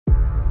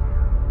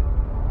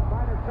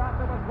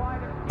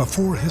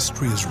Before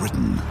history is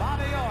written,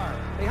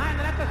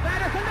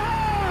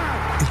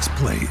 it's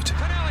played.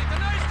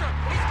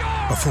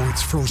 Before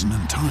it's frozen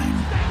in time,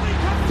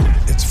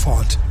 it's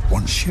fought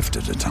one shift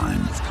at a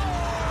time.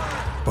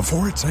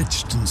 Before it's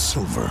etched in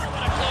silver,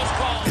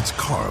 it's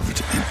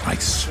carved in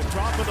ice.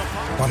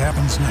 What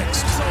happens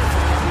next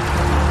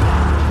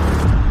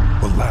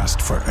will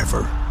last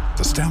forever.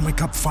 The Stanley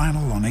Cup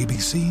Final on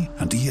ABC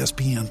and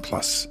ESPN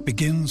Plus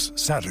begins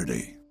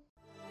Saturday.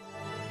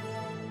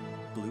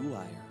 Blue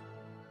Wire.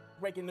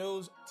 Breaking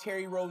news,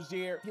 Terry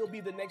Rozier, he'll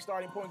be the next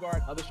starting point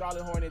guard of the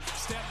Charlotte Hornets.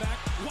 Step back,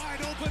 wide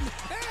open, and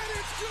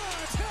it's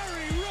good!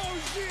 Terry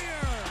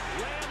Rozier!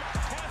 Lamb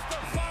has the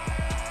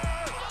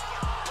fire!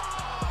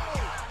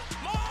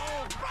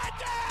 Mo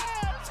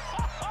Bradez!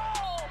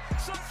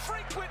 Some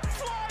frequent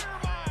flyer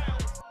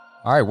miles!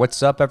 All right,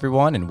 what's up,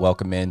 everyone, and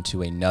welcome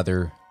into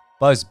another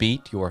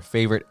Buzzbeat, your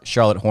favorite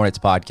Charlotte Hornets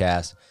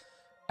podcast.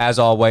 As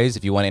always,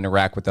 if you want to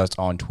interact with us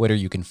on Twitter,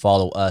 you can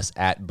follow us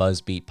at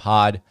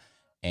BuzzbeatPod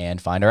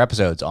and find our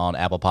episodes on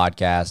Apple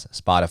Podcasts,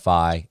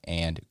 Spotify,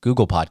 and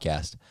Google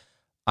Podcasts.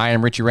 I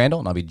am Richie Randall,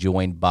 and I'll be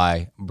joined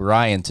by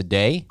Brian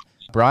today.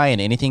 Brian,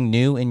 anything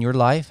new in your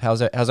life?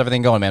 How's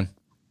everything going, man?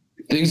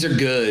 Things are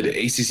good.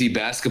 ACC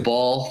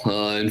basketball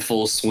in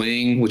full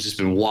swing, which has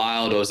been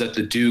wild. I was at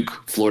the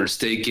Duke-Florida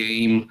State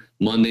game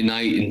Monday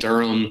night in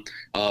Durham,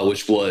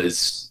 which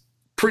was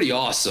pretty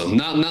awesome.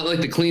 Not like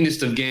the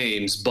cleanest of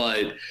games,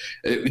 but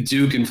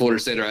Duke and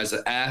Florida State are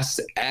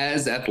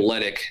as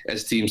athletic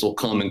as teams will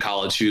come in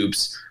college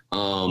hoops,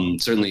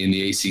 certainly in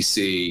the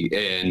ACC,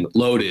 and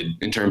loaded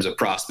in terms of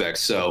prospects.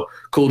 So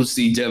cool to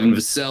see Devin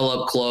Vassell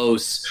up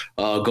close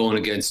going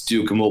against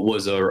Duke in what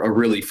was a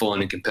really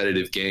fun and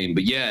competitive game.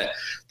 But yeah,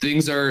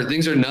 things are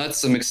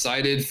nuts. I'm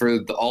excited for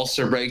the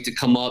All-Star break to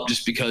come up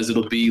just because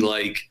it'll be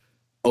like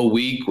a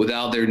week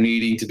without there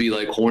needing to be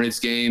like Hornets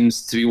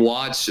games to be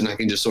watched, and I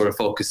can just sort of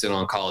focus in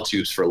on college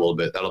hoops for a little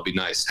bit. That'll be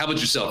nice. How about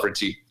yourself,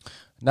 Richie?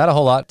 Not a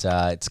whole lot.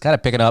 It's kind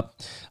of picking up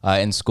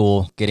in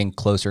school, getting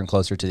closer and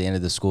closer to the end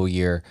of the school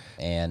year,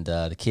 and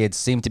the kids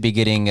seem to be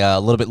getting a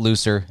little bit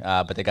looser,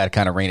 but they got to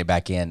kind of rein it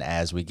back in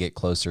as we get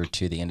closer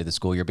to the end of the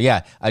school year. But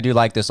yeah, I do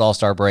like this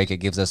All-Star break. It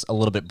gives us a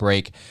little bit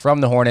break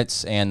from the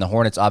Hornets, and the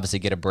Hornets obviously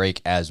get a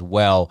break as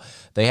well.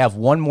 They have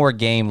one more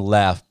game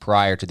left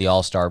prior to the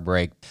All-Star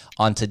break.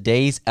 On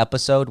today's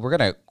episode, we're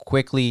going to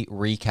quickly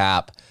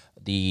recap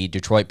the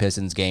Detroit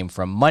Pistons game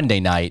from Monday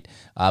night,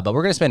 but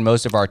we're going to spend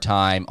most of our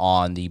time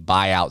on the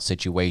buyout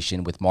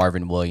situation with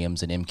Marvin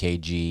Williams and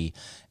MKG,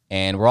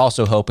 and we're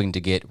also hoping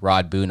to get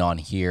Rod Boone on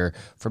here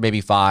for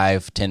maybe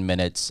 5-10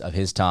 minutes of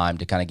his time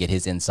to kind of get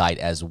his insight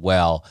as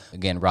well.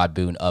 Again, Rod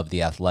Boone of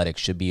The Athletic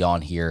should be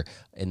on here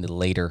in the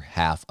later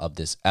half of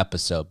this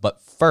episode.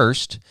 But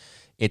first,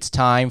 it's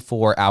time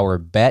for our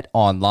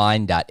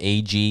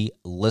betonline.ag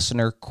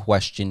listener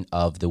question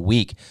of the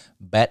week.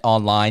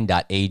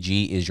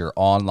 BetOnline.ag is your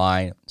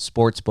online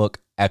sportsbook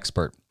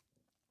expert.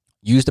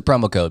 Use the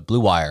promo code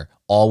BlueWire,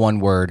 all one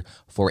word,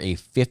 for a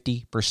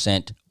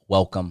 50%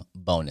 welcome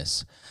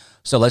bonus.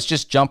 So let's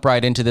just jump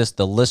right into this.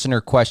 The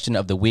listener question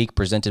of the week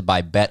presented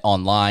by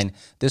BetOnline.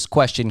 This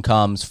question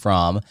comes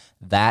from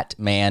That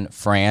Man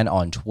Fran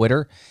on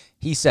Twitter.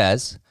 He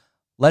says,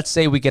 let's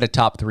say we get a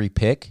top 3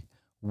 pick.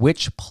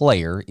 Which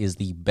player is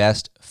the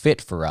best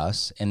fit for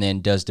us? And then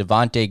does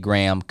Devontae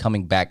Graham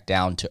coming back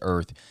down to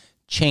earth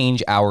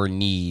change our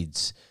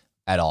needs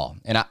at all?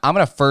 And I'm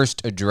going to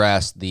first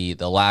address the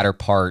latter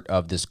part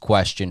of this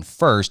question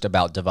first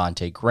about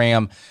Devontae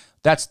Graham.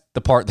 That's the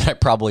part that I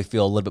probably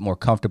feel a little bit more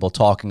comfortable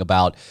talking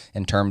about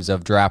in terms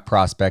of draft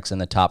prospects in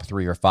the top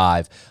 3 or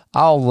 5.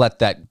 I'll let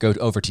that go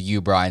over to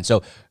you, Brian.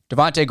 So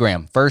Devontae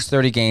Graham, first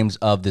 30 games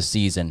of the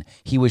season,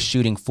 he was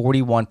shooting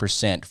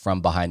 41%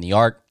 from behind the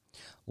arc.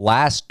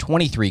 Last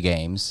 23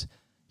 games,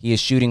 he is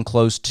shooting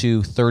close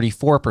to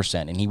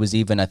 34%, and he was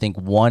even, I think,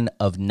 1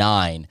 of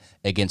 9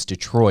 against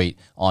Detroit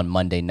on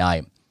Monday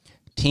night.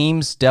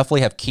 Teams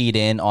definitely have keyed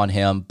in on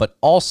him, but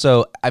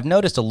also I've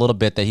noticed a little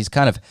bit that he's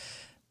kind of a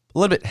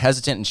little bit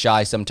hesitant and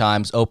shy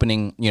sometimes,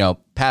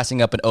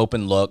 passing up an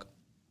open look,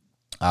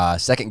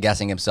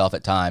 second-guessing himself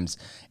at times.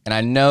 And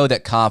I know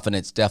that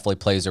confidence definitely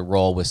plays a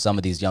role with some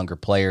of these younger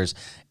players,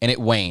 and it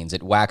wanes.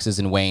 It waxes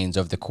and wanes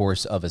over the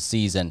course of a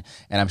season,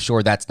 and I'm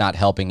sure that's not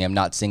helping him,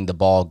 not seeing the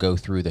ball go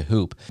through the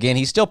hoop. Again,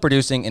 he's still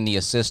producing in the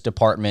assist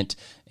department,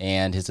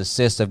 and his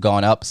assists have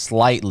gone up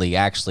slightly,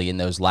 actually, in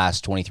those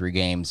last 23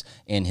 games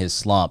in his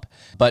slump.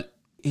 But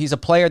he's a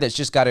player that's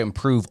just got to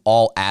improve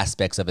all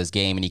aspects of his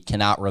game, and he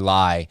cannot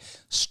rely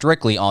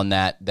strictly on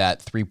that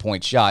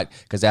three-point shot,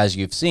 because as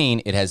you've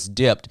seen, it has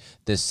dipped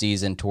this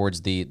season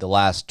towards the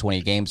last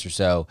 20 games or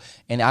so.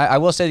 And I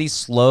will say he's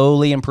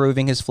slowly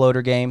improving his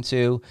floater game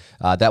too.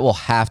 That will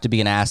have to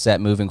be an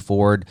asset moving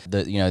forward,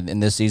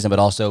 in this season, but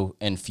also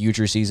in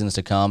future seasons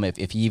to come,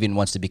 if he even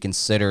wants to be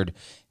considered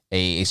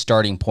a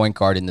starting point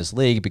guard in this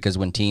league, because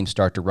when teams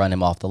start to run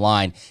him off the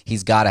line,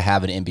 he's got to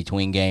have an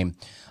in-between game.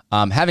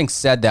 Having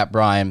said that,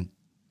 Brian,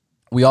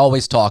 we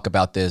always talk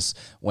about this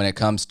when it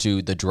comes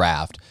to the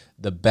draft,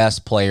 the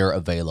best player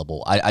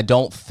available. I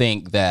don't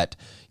think that,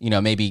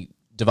 maybe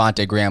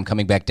Devontae Graham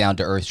coming back down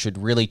to earth should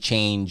really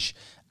change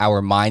our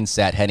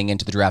mindset heading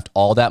into the draft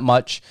all that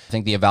much. I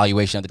think the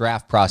evaluation of the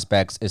draft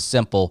prospects is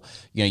simple.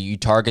 You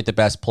target the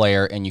best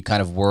player and you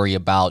kind of worry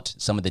about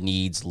some of the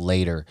needs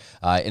later.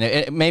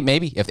 And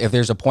maybe if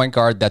there's a point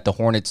guard that the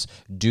Hornets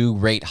do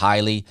rate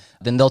highly,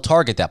 then they'll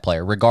target that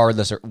player,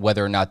 regardless of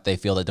whether or not they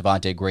feel that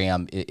Devontae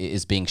Graham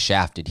is being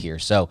shafted here.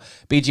 So,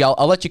 BG,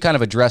 I'll let you kind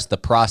of address the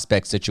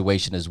prospect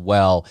situation as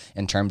well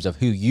in terms of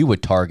who you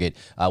would target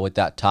with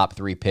that top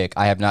 3 pick.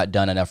 I have not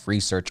done enough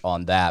research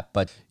on that,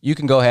 but you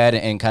can go ahead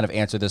and kind of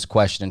answer this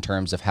question in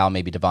terms of how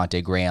maybe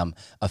Devontae Graham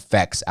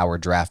affects our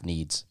draft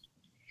needs.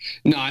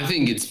 No, I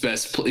think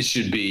it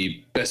should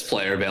be best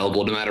player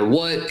available no matter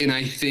what. And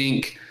I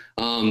think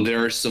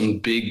there are some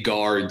big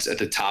guards at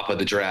the top of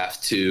the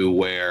draft too,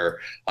 where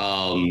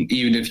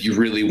even if you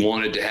really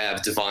wanted to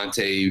have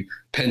Devontae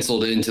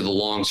penciled into the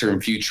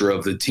long-term future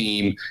of the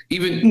team,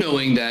 even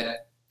knowing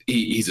that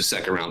he's a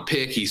second-round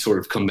pick, he's sort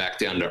of come back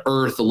down to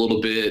earth a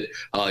little bit.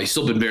 He's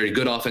still been very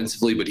good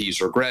offensively, but he's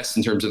regressed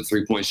in terms of the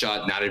three-point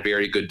shot, not a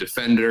very good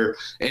defender,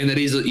 and that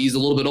he's a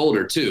little bit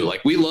older too.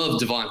 Like, we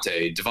love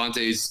Devontae.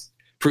 Devontae's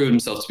proven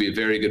himself to be a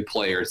very good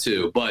player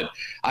too, but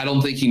I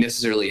don't think he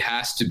necessarily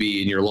has to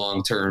be in your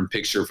long-term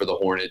picture for the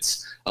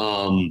Hornets.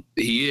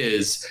 He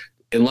is,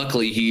 and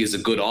luckily he is a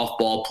good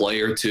off-ball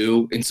player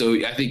too. And so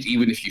I think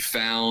even if you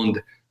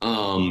found,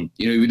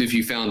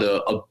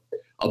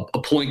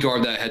 a point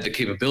guard that had the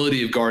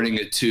capability of guarding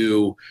a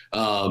 2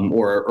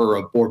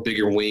 or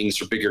bigger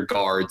wings or bigger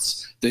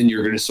guards, then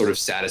you're going to sort of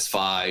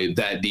satisfy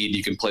that need.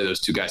 You can play those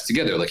 2 guys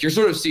together. Like, you're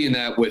sort of seeing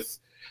that with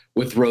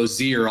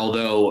Rozier,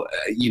 although,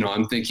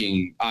 I'm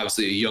thinking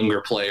obviously a younger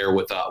player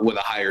with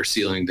a higher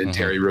ceiling than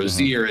Terry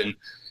Rozier.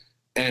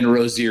 And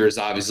Rozier is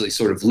obviously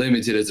sort of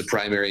limited as a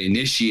primary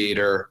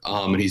initiator.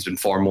 And he's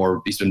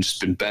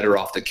been better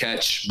off the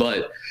catch.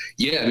 But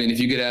yeah, I mean, if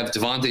you could have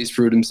Devontae's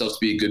proved himself to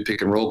be a good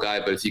pick and roll guy,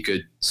 but if you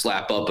could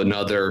slap up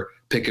another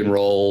pick and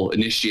roll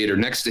initiator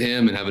next to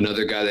him and have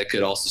another guy that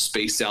could also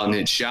space out and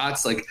hit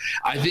shots, like,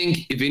 I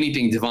think if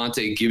anything,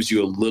 Devontae gives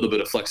you a little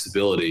bit of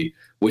flexibility,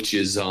 which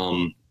is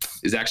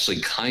actually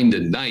kind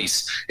of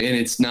nice. And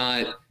it's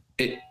not,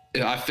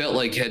 I felt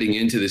like heading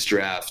into this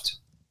draft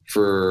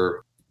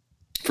for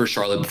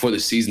Charlotte before the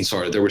season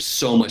started, there was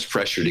so much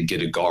pressure to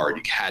get a guard.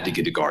 You had to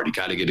get a guard. You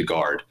got to get a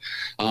guard,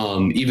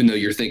 even though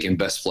you're thinking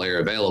best player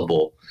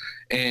available.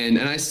 And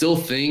I still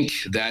think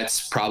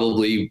that's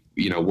probably,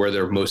 where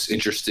they're most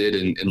interested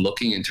in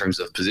looking in terms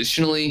of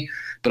positionally.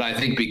 But I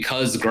think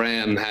because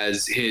Graham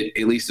has hit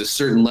at least a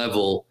certain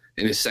level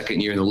in his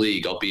second year in the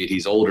league, albeit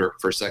he's older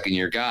for a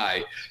second-year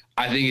guy,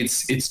 I think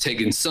it's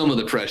taken some of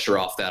the pressure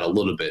off that a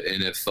little bit.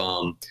 And if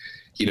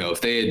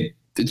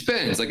it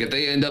depends. Like, if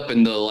they end up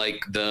in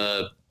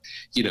the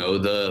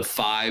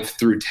 5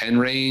 through 10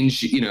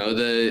 range,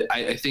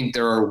 I think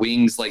there are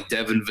wings like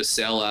Devin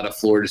Vassell out of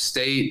Florida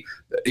State,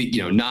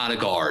 not a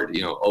guard,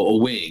 a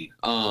wing.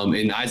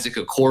 And Isaac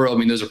Okoro, I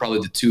mean, those are probably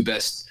the 2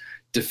 best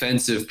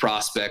defensive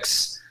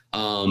prospects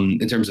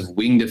in terms of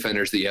wing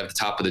defenders that you have at the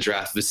top of the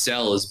draft.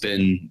 Vassell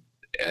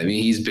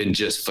he's been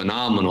just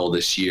phenomenal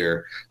this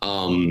year.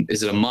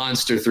 Is it a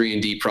monster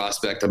 3-and-D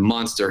prospect, a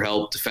monster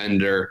help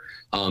defender,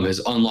 has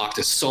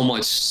unlocked so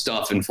much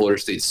stuff in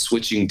Florida State's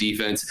switching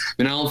defense.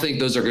 I mean, I don't think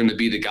those are going to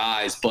be the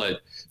guys,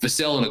 but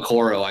Vassell and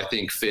Okoro, I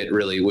think,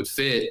 would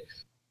fit.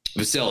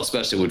 Vassell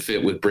especially would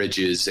fit with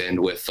Bridges and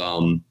with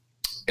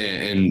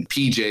and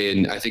PJ,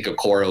 and I think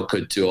Okoro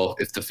could too,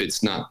 if the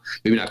fit's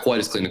maybe not quite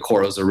as clean.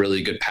 Okoro's a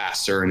really good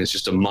passer and it's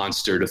just a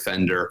monster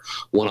defender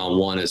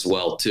one-on-one as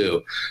well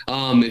too.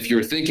 If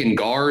you're thinking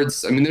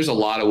guards, I mean, there's a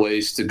lot of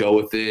ways to go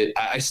with it.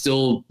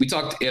 We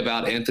talked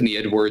about Anthony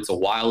Edwards a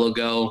while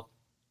ago.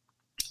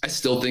 I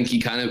still think he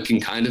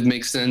can kind of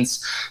make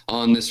sense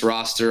on this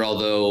roster,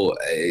 although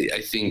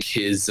I think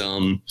his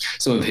some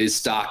of his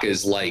stock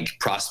as like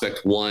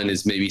prospect 1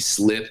 is maybe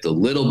slipped a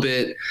little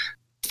bit.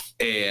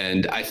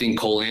 And I think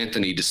Cole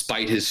Anthony,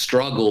 despite his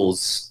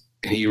struggles,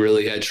 he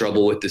really had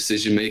trouble with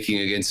decision-making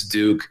against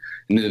Duke.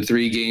 And in the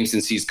 3 games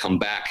since he's come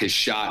back, his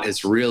shot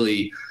has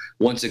really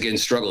once again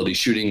struggled. He's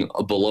shooting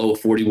below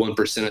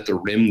 41% at the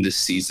rim this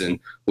season,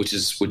 which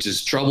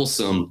is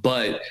troublesome.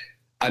 But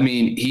I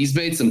mean, he's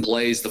made some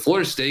plays. The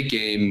Florida State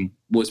game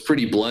was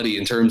pretty bloody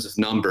in terms of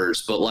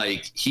numbers, but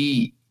like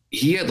he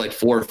had like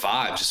 4 or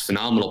 5 just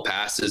phenomenal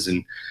passes,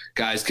 and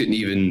guys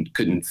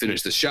couldn't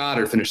finish the shot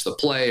or finish the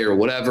play or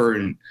whatever.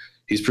 And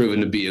he's proven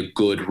to be a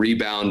good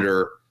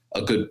rebounder,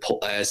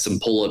 has some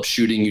pull-up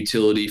shooting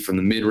utility from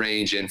the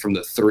mid-range and from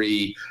the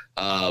 3.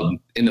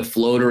 In the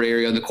floater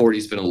area on the court,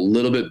 he's been a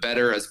little bit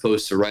better as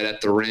opposed to right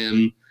at the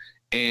rim.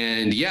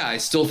 And yeah, I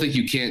still think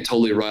you can't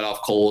totally write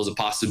off Cole as a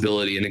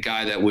possibility and a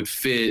guy that would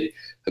fit,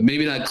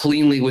 maybe not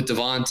cleanly with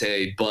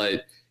Devontae,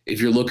 but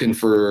if you're looking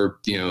for,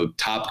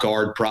 top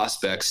guard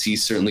prospects,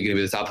 he's certainly going to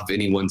be the top of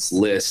anyone's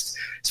list.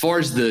 As far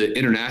as the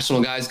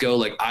international guys go,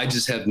 like, I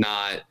just have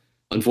not,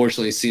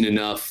 unfortunately, seen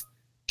enough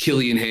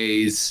Killian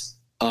Hayes,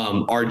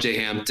 RJ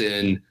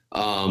Hampton,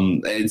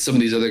 and some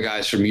of these other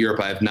guys from Europe.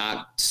 I have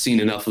not seen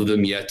enough of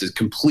them yet to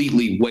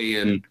completely weigh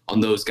in on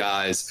those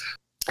guys.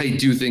 I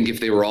do think if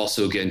they were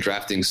also, again,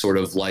 drafting sort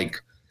of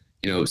like,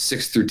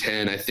 6 through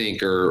 10, I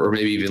think, or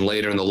maybe even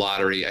later in the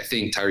lottery, I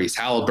think Tyrese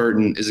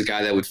Halliburton is a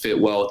guy that would fit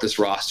well with this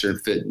roster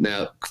and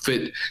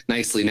fit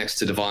nicely next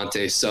to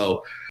Devontae.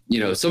 So,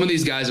 some of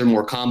these guys are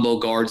more combo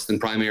guards than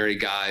primary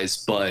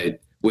guys,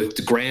 but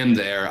with Graham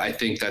there, I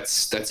think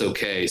that's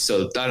okay.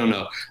 So I don't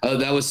know.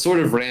 That was sort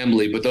of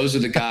rambly, but those are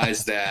the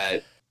guys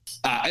that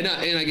and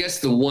I guess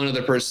the one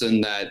other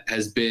person that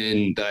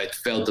I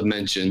failed to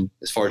mention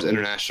as far as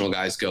international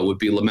guys go would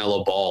be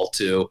LaMelo Ball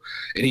too.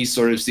 And he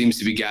sort of seems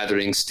to be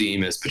gathering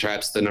steam as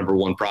perhaps the number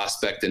one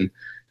prospect and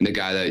the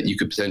guy that you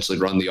could potentially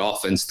run the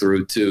offense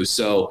through too.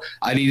 So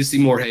I need to see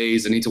more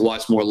Hayes. I need to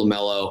watch more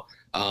LaMelo.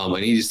 I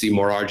need to see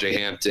more RJ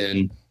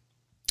Hampton.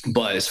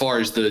 But as far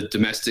as the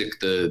domestic,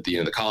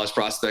 the college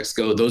prospects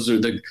go, those are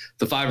the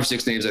 5 or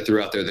 6 names I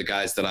threw out there, the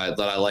guys that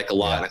I like a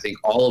lot. And I think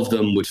all of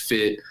them would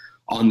fit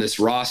on this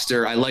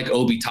roster. I like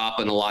Obi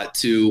Toppin a lot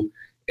too.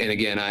 And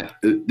again,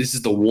 this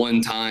is the one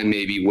time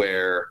maybe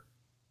where,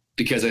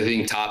 because I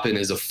think Toppin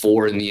is a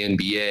 4 in the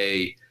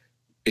NBA,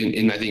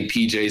 and I think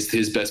PJ's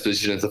his best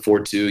position at the 4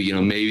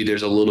 too. Maybe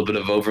there's a little bit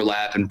of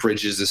overlap, and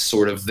Bridges is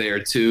sort of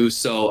there too.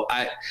 So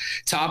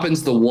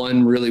Toppin's the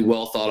one really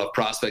well thought of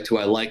prospect who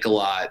I like a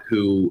lot,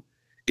 who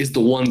is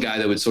the one guy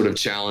that would sort of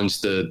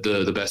challenge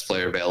the best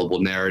player available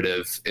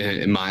narrative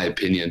in my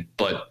opinion.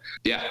 But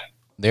yeah.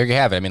 There you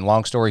have it. I mean,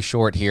 long story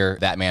short here,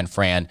 that man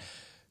Fran,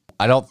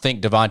 I don't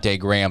think Devontae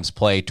Graham's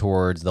play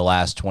towards the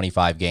last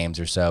 25 games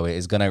or so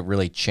is going to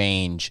really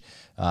change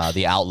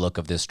the outlook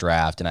of this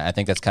draft. And I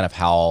think that's kind of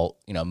how,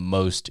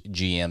 most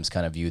GMs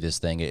kind of view this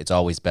thing. It's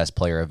always best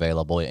player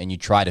available, and you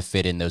try to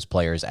fit in those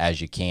players as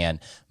you can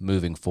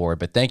moving forward.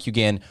 But thank you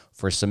again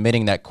for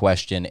submitting that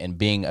question and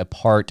being a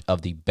part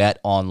of the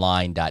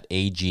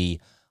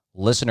betonline.ag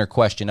listener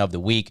question of the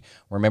week.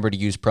 Remember to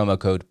use promo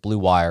code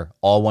BlueWire,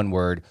 all one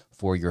word,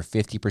 for your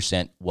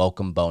 50%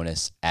 welcome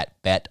bonus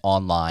at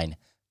betonline.ag.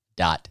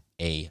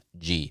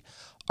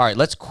 All right,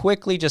 let's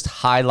quickly just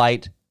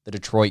highlight the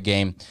Detroit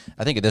game.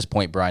 I think at this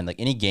point, Brian, like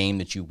any game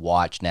that you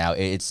watch now,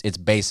 it's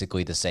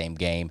basically the same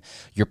game.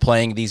 You're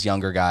playing these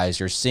younger guys.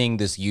 You're seeing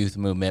this youth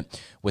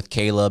movement with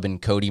Caleb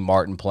and Cody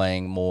Martin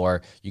playing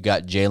more. You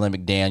got Jalen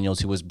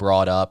McDaniels, who was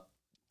brought up.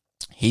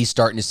 He's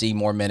starting to see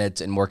more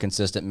minutes and more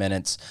consistent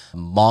minutes.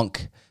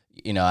 Monk,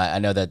 I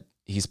know that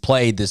he's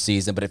played this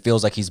season, but it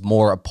feels like he's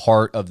more a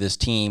part of this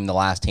team the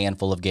last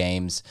handful of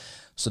games.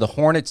 So the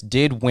Hornets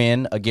did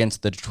win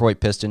against the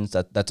Detroit Pistons.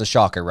 That's a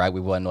shocker, right? We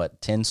won,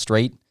 10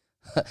 straight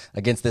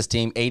against this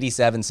team,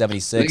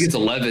 87-76. I think it's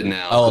 11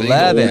 now. Oh,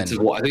 11. I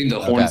think the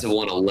Hornets have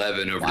won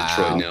 11 over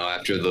Detroit now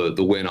after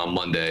the win on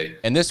Monday.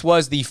 And this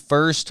was the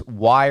first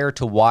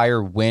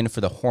wire-to-wire win for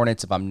the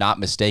Hornets, if I'm not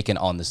mistaken,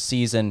 on the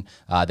season.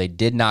 They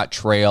did not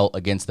trail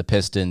against the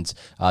Pistons.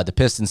 The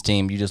Pistons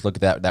team, you just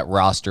look at that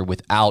roster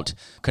without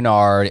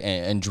Kennard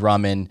and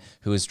Drummond,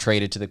 who was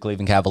traded to the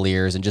Cleveland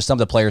Cavaliers, and just some of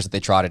the players that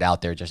they trotted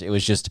out there. It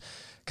was just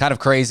kind of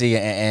crazy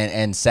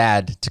and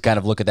sad to kind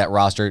of look at that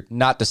roster.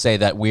 Not to say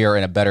that we are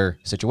in a better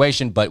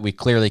situation, but we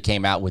clearly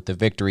came out with the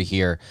victory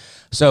here.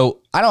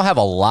 So I don't have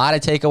a lot of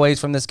takeaways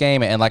from this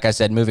game. And like I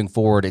said, moving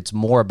forward, it's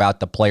more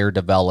about the player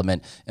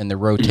development and the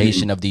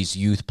rotation of these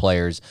youth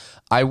players.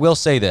 I will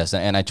say this,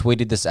 and I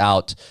tweeted this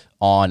out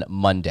on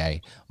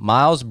Monday.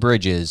 Miles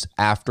Bridges,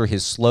 after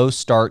his slow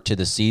start to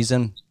the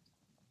season,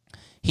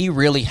 he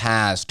really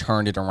has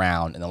turned it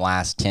around in the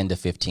last 10 to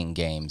 15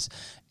 games.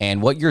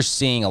 And what you're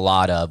seeing a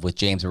lot of with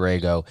James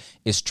Borrego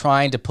is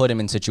trying to put him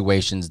in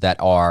situations that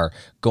are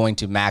going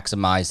to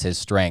maximize his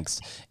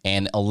strengths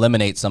and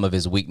eliminate some of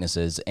his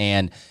weaknesses.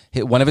 And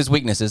one of his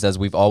weaknesses, as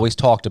we've always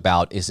talked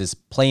about, is his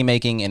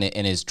playmaking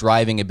and his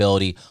driving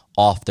ability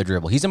off the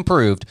dribble. He's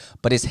improved,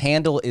 but his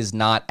handle is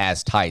not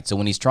as tight. So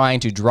when he's trying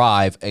to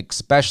drive,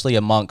 especially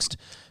amongst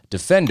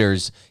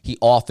defenders, he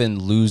often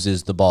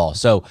loses the ball.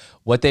 So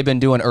what they've been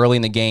doing early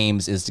in the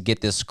games is to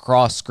get this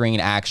cross-screen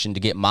action to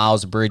get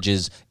Miles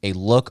Bridges a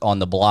look on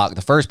the block.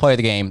 The first play of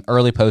the game,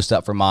 early post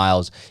up for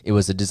Miles. It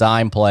was a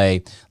design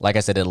play. Like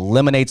I said, it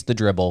eliminates the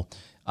dribble,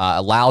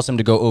 allows him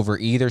to go over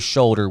either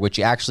shoulder, which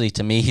actually,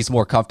 to me, he's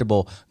more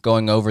comfortable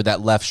going over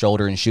that left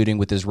shoulder and shooting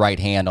with his right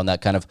hand on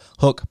that kind of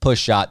hook push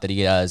shot that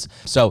he does.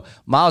 So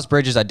Miles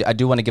Bridges, I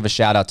do want to give a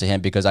shout out to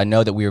him because I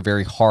know that we were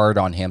very hard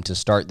on him to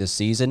start this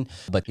season,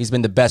 but he's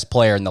been the best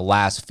player in the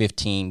last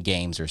 15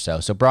 games or so.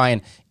 So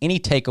Brian, any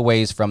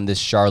takeaways from this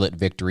Charlotte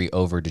victory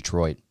over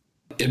Detroit?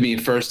 I mean,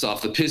 first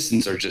off, the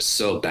Pistons are just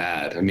so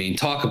bad. I mean,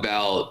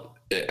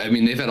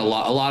 they've had a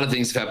lot of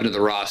things have happened to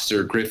the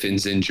roster,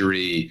 Griffin's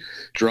injury,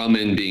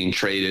 Drummond being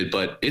traded,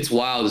 but it's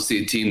wild to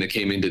see a team that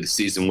came into the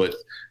season with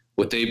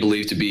what they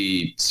believe to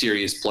be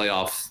serious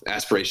playoff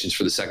aspirations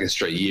for the second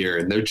straight year.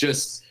 And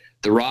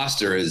the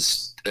roster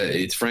is,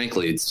 it's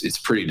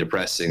pretty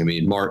depressing. I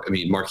mean,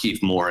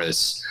 Markieff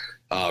Morris,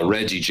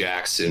 Reggie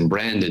Jackson,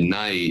 Brandon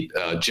Knight,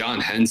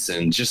 John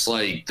Henson, just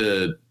like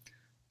the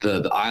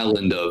the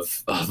island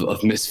of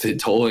misfit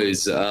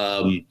toys.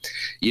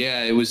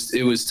 Yeah, it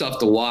was tough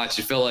to watch.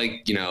 It felt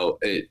like,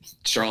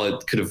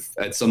 Charlotte could have,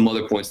 at some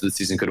other points of the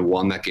season, could have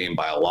won that game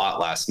by a lot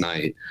last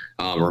night,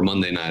 or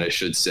Monday night, I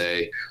should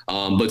say.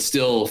 But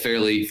still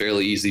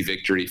fairly easy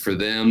victory for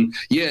them.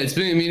 Yeah, it's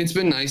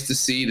been nice to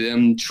see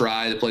them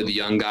try to play the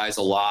young guys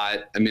a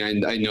lot. I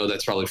mean, I know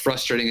that's probably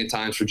frustrating at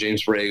times for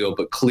James Borrego,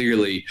 but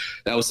clearly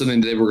that was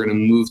something that they were going to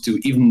move to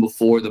even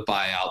before the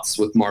buyouts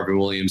with Marvin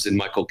Williams and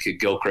Michael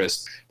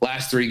Kidd-Gilchrist.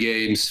 Last two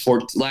games,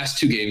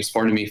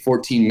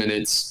 14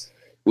 minutes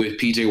with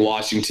PJ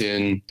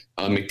Washington,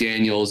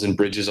 McDaniels, and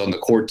Bridges on the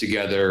court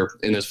together.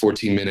 In those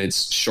 14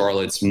 minutes,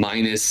 Charlotte's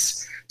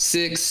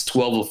 -6,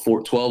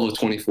 12 of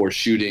 24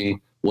 shooting,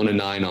 1 of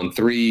 9 on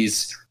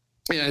threes.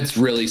 Yeah, it's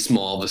really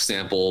small of a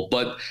sample,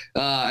 but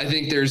I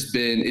think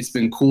it's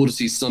been cool to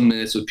see some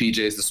minutes with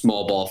PJ as the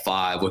small ball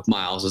 5, with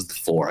Miles as the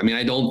 4. I mean,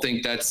 I don't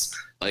think that's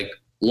like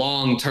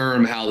long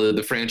term how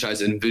the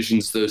franchise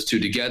envisions those two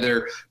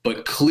together,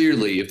 but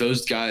clearly if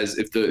those guys,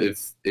 if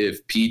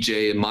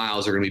PJ and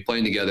Miles are going to be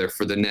playing together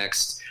for the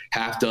next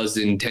half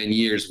dozen, 10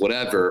 years,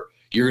 whatever,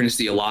 you're going to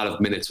see a lot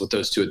of minutes with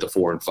those two at the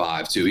 4 and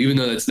 5 too, even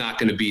though that's not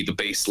going to be the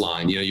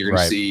baseline. You're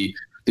going to see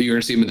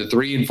them at the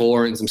 3 and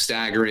 4 and some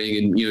staggering,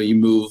 and you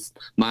move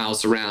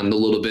Miles around a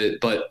little bit,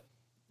 but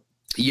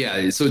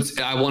yeah, so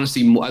I'd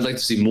like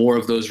to see more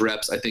of those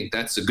reps. I think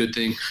that's a good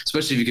thing,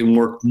 especially if you can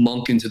work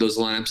Monk into those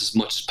lineups as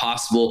much as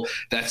possible.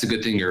 That's a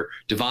good thing. Or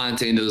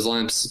Devontae into those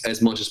lineups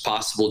as much as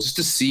possible, just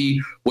to see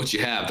what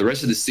you have. The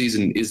rest of the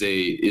season is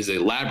a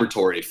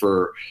laboratory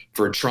for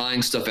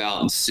trying stuff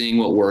out and seeing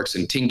what works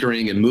and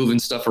tinkering and moving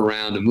stuff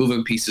around and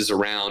moving pieces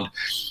around.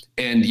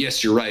 And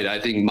yes, you're right.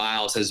 I think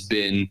Miles has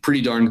been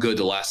pretty darn good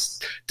the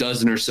last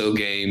dozen or so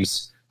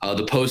games.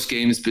 The post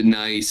game has been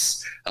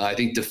nice. I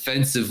think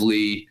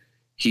defensively,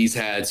 he's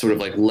had sort of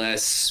like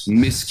less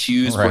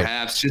miscues,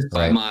 perhaps, just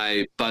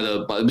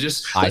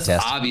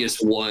obvious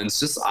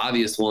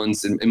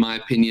ones. In my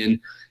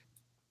opinion,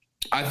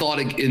 I thought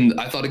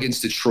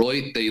against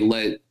Detroit,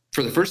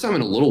 for the first time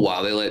in a little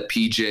while, they let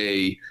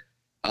PJ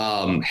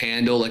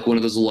handle like one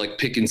of those little like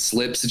pick and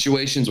slip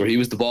situations where he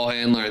was the ball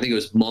handler. I think it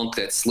was Monk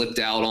that slipped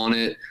out on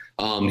it.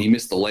 He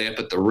missed the layup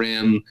at the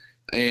rim.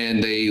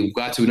 And they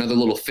got to another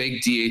little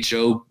fake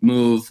DHO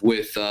move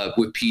with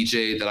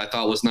PJ that I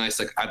thought was nice.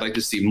 Like, I'd like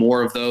to see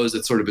more of those.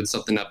 It's sort of been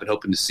something I've been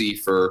hoping to see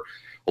for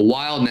a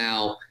while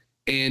now.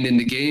 And in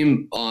the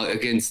game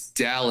against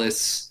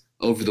Dallas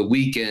over the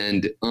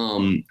weekend,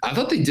 I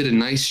thought they did a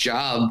nice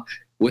job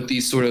with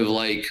these sort of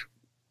like,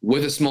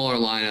 with a smaller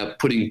lineup,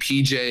 putting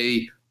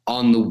PJ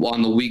on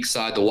the weak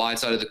side, the wide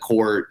side of the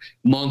court,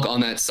 Monk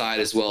on that side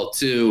as well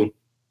too,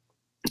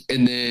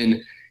 and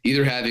then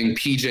either having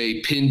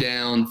PJ pinned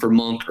down for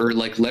Monk or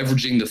like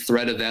leveraging the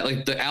threat of that.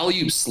 Like the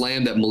alley-oop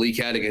slam that Malik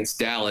had against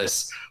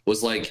Dallas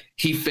was like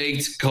he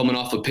faked coming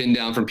off a pin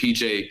down from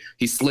PJ.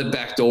 He slipped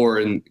back door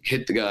and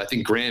hit the guy. I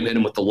think Graham hit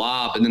him with the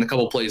lob, and then a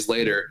couple plays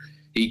later,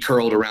 he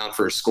curled around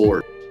for a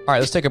score. All right,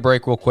 let's take a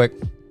break real quick.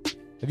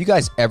 Have you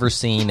guys ever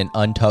seen an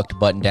untucked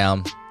button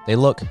down? They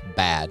look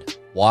bad.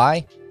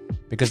 Why?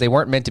 Because they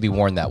weren't meant to be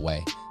worn that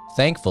way.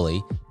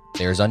 Thankfully,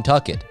 there's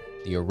Untuck It,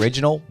 the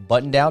original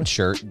button-down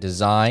shirt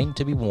designed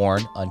to be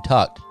worn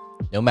untucked.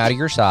 No matter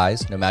your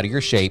size, no matter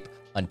your shape,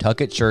 Untuck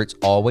It shirts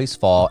always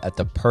fall at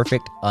the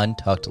perfect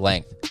untucked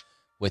length.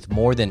 With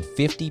more than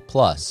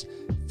 50-plus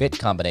fit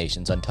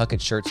combinations, Untuck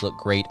It shirts look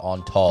great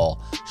on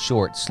tall,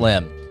 short,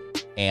 slim,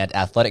 and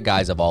athletic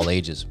guys of all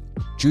ages.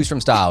 Choose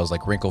from styles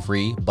like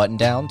wrinkle-free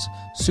button-downs,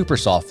 super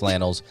soft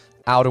flannels,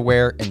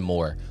 outerwear, and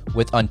more.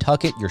 With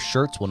Untuck It, your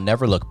shirts will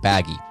never look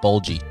baggy,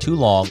 bulgy, too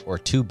long, or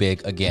too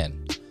big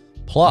again.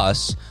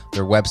 Plus,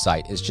 their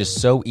website is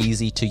just so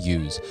easy to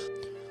use.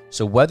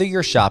 So whether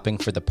you're shopping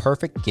for the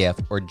perfect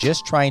gift or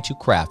just trying to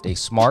craft a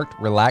smart,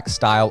 relaxed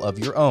style of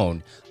your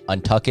own,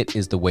 Untuck It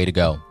is the way to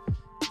go.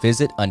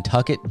 Visit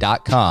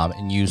untuckit.com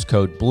and use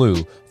code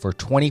BLUE for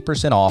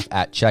 20% off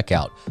at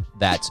checkout.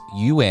 That's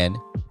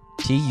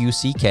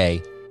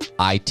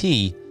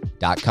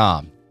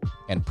UNTUCKIT.com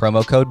and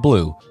promo code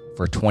BLUE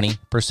for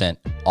 20%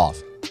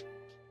 off.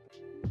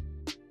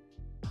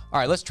 All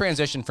right, let's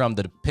transition from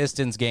the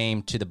Pistons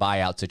game to the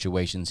buyout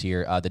situations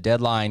here. The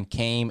deadline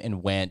came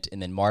and went,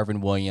 and then Marvin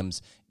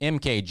Williams,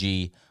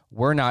 MKG,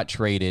 were not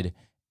traded.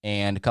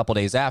 And a couple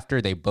days after,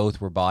 they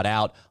both were bought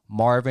out.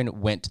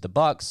 Marvin went to the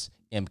Bucks.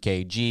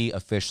 MKG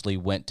officially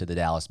went to the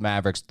Dallas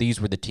Mavericks. These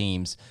were the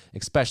teams,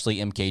 especially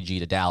MKG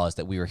to Dallas,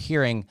 that we were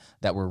hearing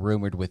that were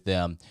rumored with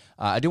them.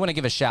 I do want to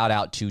give a shout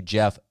out to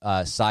Jeff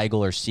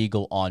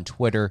Siegel on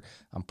Twitter.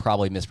 I'm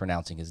probably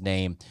mispronouncing his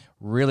name.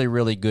 Really,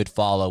 really good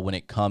follow when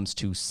it comes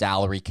to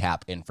salary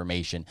cap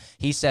information.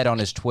 He said on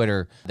his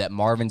Twitter that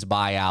Marvin's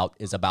buyout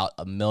is about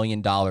 $1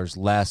 million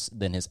less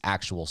than his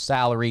actual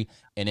salary,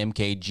 and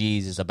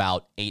MKG's is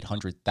about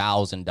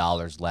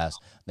 $800,000 less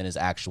than his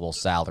actual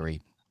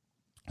salary.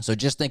 So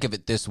just think of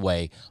it this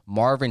way.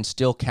 Marvin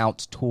still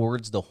counts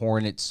towards the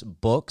Hornets'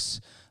 books,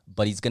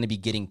 but he's going to be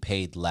getting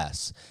paid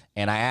less.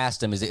 And I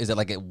asked him, is it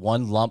like a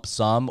one lump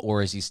sum,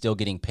 or is he still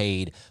getting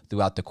paid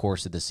throughout the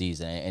course of the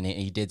season? And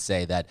he did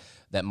say that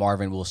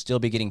Marvin will still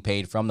be getting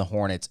paid from the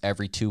Hornets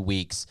every 2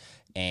 weeks,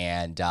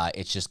 and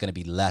it's just going to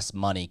be less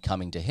money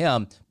coming to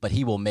him, but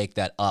he will make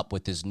that up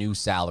with his new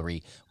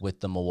salary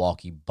with the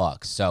Milwaukee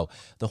Bucks. So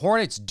the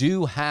Hornets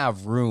do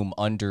have room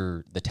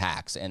under the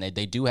tax, and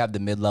they do have the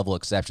mid-level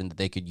exception that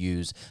they could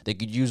use. They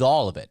could use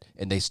all of it,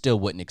 and they still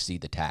wouldn't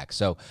exceed the tax.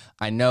 So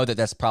I know that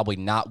that's probably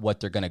not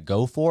what they're going to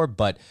go for,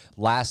 but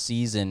last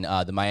season,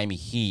 the Miami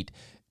Heat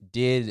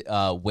did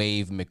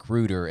waive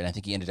McGruder, and I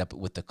think he ended up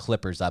with the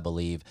Clippers, I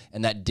believe,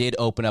 and that did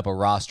open up a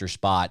roster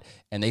spot,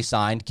 and they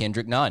signed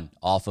Kendrick Nunn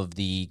off of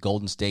the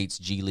Golden State's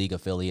G League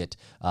affiliate,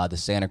 the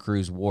Santa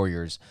Cruz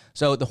Warriors.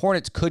 So the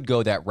Hornets could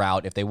go that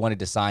route if they wanted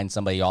to sign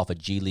somebody off a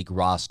G League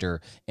roster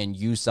and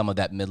use some of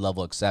that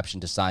mid-level exception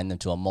to sign them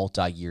to a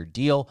multi-year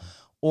deal,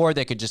 or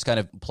they could just kind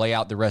of play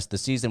out the rest of the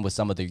season with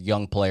some of their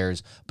young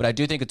players. But I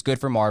do think it's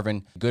good for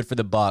Marvin, good for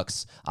the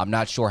Bucks. I'm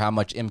not sure how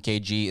much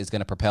MKG is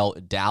going to propel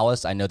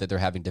Dallas. I know that they're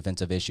having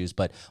defensive issues,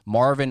 but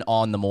Marvin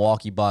on the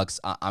Milwaukee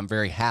Bucks, I'm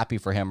very happy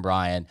for him,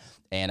 Brian.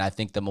 And I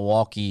think that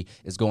Milwaukee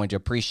is going to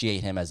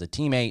appreciate him as a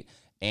teammate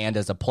and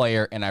as a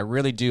player, and I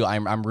really do.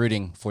 I'm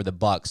rooting for the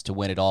Bucks to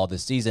win it all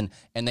this season,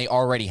 and they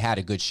already had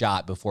a good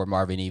shot before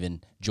Marvin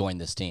even joined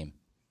this team.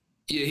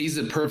 Yeah, he's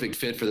a perfect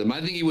fit for them.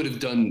 I think he would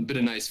have been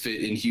a nice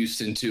fit in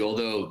Houston too,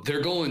 although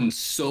they're going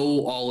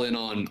so all in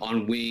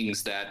on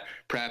wings that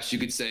perhaps you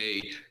could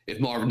say if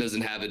Marvin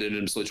doesn't have it in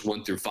him switch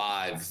 1 through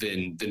 5,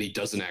 then he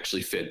doesn't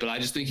actually fit. But I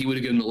just think he would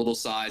have given him a little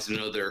size and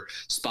another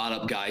spot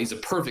up guy. He's a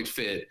perfect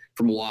fit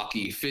for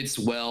Milwaukee. Fits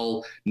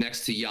well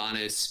next to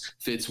Giannis,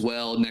 fits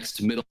well next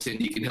to Middleton.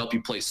 He can help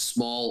you play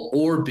small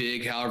or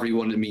big, however you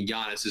want to. I mean,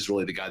 Giannis is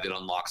really the guy that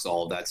unlocks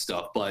all of that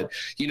stuff. But,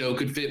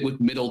 could fit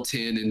with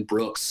Middleton and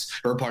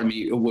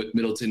with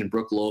Middleton and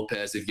Brook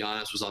Lopez if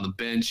Giannis was on the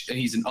bench. And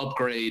he's an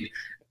upgrade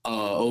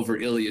over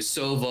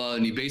Ilyasova,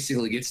 and he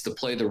basically gets to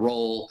play the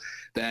role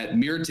that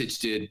Mirotic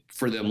did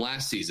for them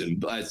last season.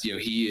 As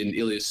he and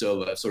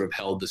Ilyasova have sort of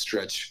held this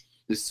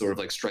sort of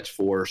like stretch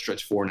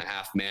 4.5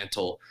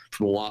 mantle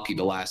for Milwaukee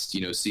the last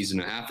season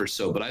and a half or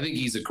so. But I think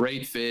he's a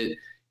great fit.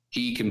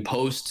 He can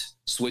post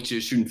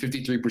switches, shooting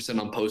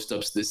 53% on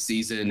post-ups this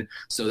season,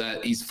 so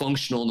that he's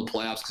functional in the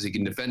playoffs because he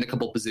can defend a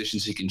couple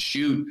positions, he can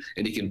shoot,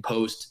 and he can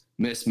post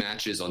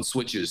mismatches on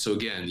switches. So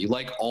again, you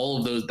like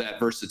all of that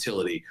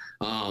versatility.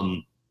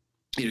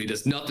 He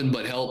does nothing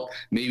but help.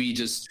 Maybe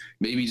just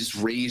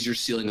raise your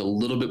ceiling a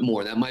little bit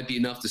more. That might be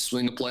enough to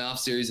swing a playoff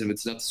series. If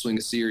it's enough to swing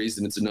a series,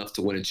 then it's enough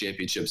to win a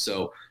championship.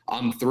 So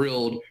I'm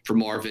thrilled for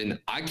Marvin.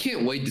 I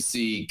can't wait to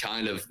see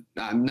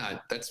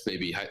that's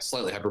maybe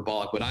slightly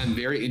hyperbolic, but I'm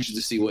very interested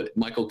to see what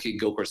Michael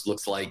Kidd-Gilchrist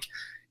looks like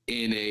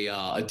in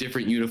a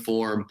different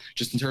uniform,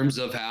 just in terms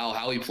of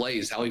how he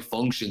plays, how he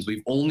functions.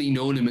 We've only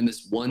known him in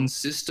this one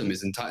system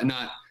his entire,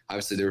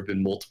 obviously there have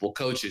been multiple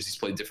coaches. He's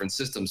played different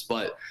systems,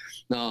 but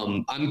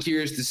I'm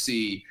curious to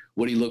see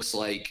what he looks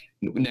like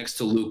next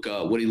to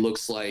Luka, what he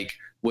looks like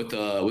with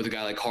a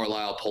guy like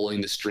Carlisle pulling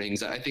the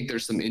strings. I think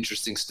there's some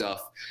interesting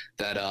stuff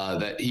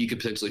that he could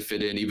potentially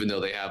fit in, even though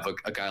they have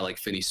a guy like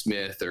Finney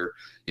Smith or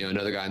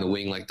another guy in the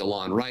wing like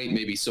DeLon Wright,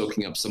 maybe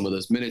soaking up some of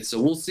those minutes.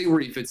 So we'll see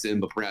where he fits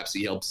in, but perhaps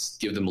he helps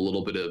give them a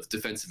little bit of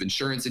defensive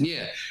insurance. And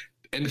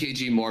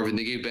MKG Marvin,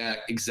 they gave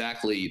back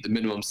exactly the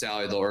minimum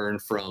salary they'll earn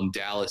from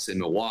Dallas and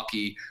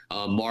Milwaukee.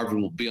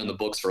 Marvin will be on the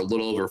books for a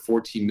little over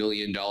 $14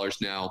 million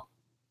now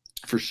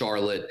for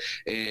Charlotte,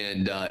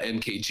 and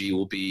MKG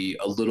will be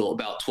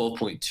about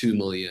 $12.2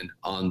 million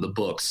on the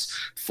books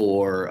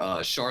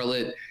for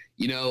Charlotte.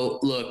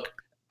 Look,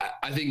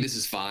 I think this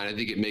is fine. I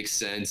think it makes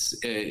sense.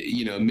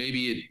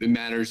 Maybe it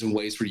matters in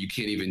ways where you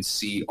can't even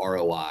see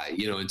ROI,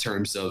 in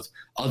terms of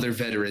other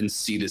veterans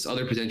see this,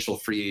 other potential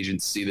free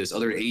agents see this,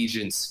 other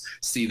agents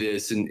see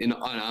this. And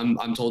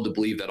I'm told to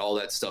believe that all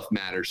that stuff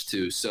matters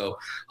too. So,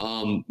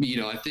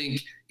 I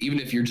think even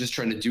if you're just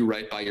trying to do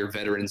right by your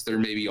veterans, there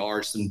maybe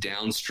are some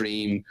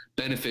downstream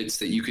benefits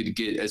that you could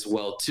get as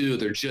well too.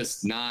 They're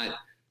just not,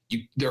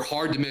 they're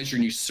hard to measure,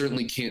 and you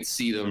certainly can't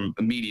see them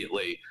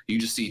immediately. You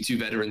just see two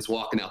veterans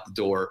walking out the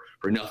door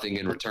for nothing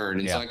in return.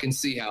 And so I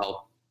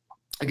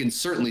can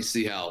certainly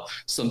see how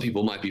some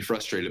people might be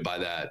frustrated by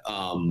that.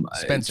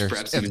 Spencer,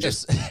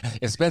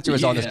 if Spencer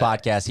was on this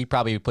podcast, he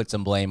probably would put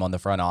some blame on the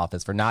front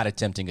office for not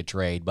attempting a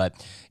trade. But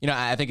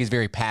I think he's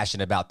very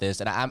passionate about this,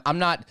 and I'm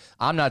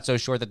not so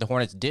sure that the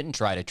Hornets didn't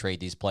try to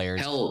trade these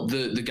players. Hell,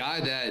 the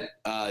guy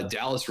that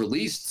Dallas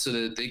released so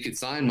that they could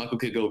sign Michael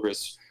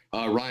Kidd-Gilchrist,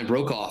 Ryan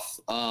Brokoff.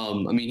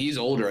 He's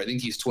older. I think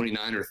he's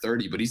 29 or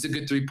 30, but he's a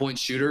good 3-point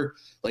shooter.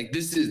 Like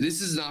this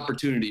is an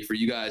opportunity for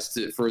you guys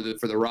for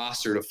the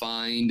roster to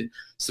find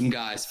some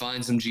guys,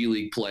 find some G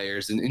League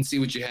players, and see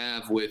what you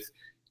have with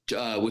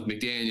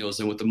McDaniels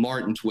and with the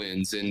Martin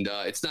twins. And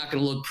it's not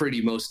going to look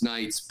pretty most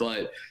nights,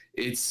 but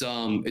it's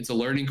a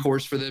learning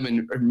course for them.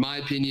 And in my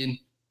opinion,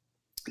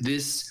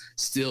 this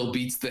still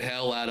beats the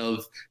hell out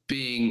of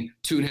being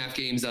 2.5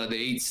 games out of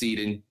the 8th seed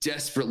and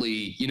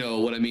desperately,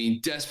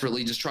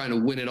 desperately just trying to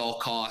win at all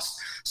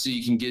costs so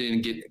you can get in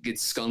and get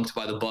skunked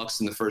by the Bucks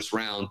in the first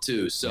round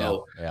too.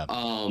 So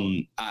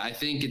I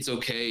think it's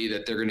okay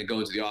that they're going to go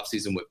into the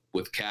offseason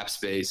with cap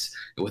space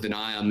and with an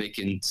eye on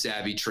making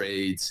savvy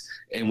trades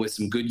and with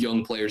some good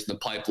young players in the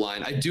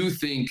pipeline. I do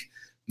think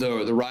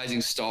the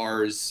Rising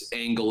Stars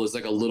angle is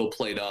like a little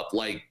played up,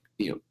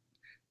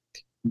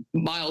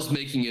 Miles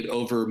making it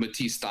over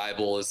Matisse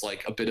Thybulle is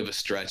like a bit of a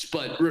stretch,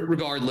 but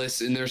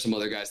regardless, and there's some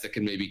other guys that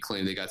can maybe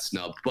claim they got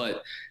snubbed,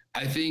 but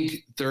I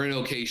think they're in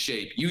okay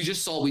shape. We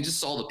just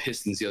saw the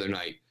Pistons the other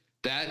night.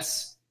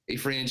 That's a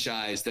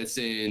franchise that's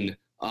in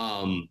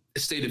a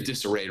state of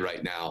disarray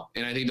right now.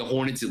 And I think the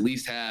Hornets at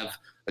least have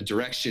a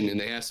direction and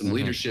they have some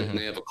leadership and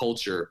they have a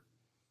culture.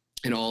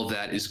 And all of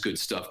that is good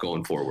stuff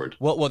going forward.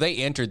 Well, they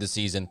entered the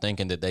season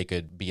thinking that they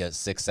could be a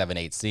 6, 7,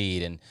 8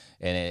 seed, and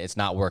it's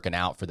not working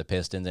out for the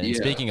Pistons. And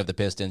speaking of the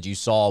Pistons, you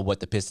saw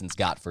what the Pistons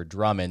got for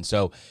Drummond.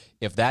 So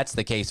if that's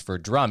the case for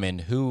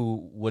Drummond,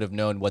 who would have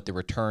known what the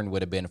return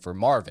would have been for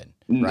Marvin,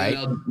 right?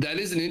 Now, that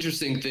is an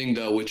interesting thing,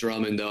 though, with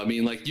Drummond, though. I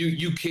mean, like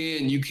you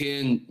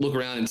can look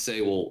around and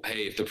say, well,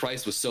 hey, if the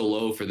price was so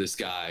low for this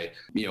guy,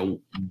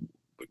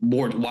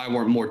 why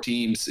weren't more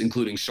teams,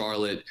 including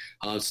Charlotte,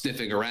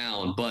 sniffing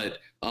around? But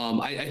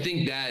I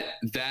think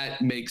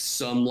that makes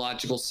some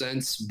logical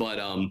sense. But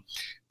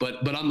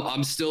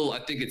I'm still, I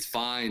think it's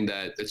fine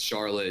that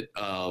Charlotte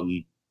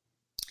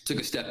took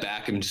a step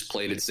back and just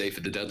played it safe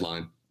at the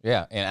deadline.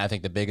 Yeah, and I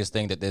think the biggest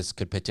thing that this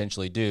could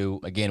potentially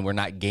do, again, we're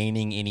not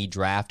gaining any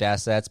draft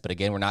assets, but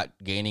again, we're not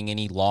gaining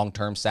any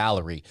long-term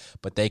salary,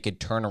 but they could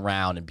turn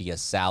around and be a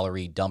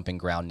salary dumping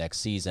ground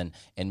next season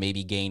and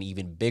maybe gain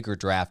even bigger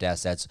draft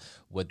assets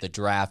when the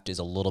draft is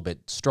a little bit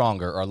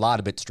stronger or a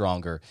lot bit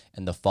stronger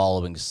in the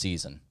following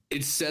season.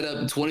 It's set up,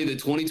 the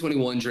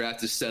 2021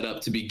 draft is set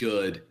up to be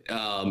good.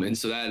 And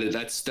so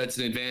that's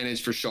an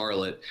advantage for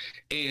Charlotte.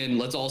 And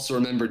let's also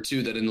remember,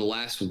 too, that in the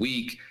last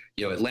week,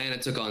 Atlanta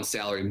took on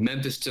salary.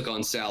 Memphis took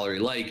on salary.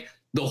 Like,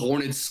 the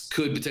Hornets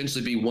could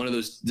potentially be one of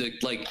those,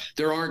 like,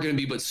 there aren't going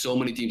to be but so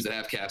many teams that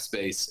have cap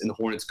space, and the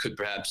Hornets could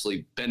perhaps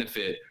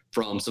benefit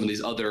from some of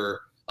these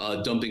other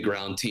dumping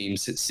ground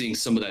teams seeing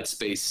some of that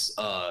space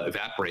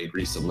evaporate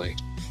recently.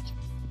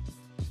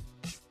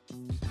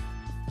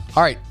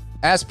 All right.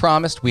 As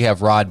promised, we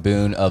have Rod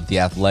Boone of The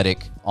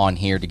Athletic on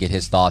here to get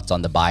his thoughts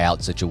on the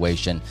buyout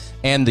situation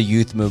and the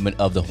youth movement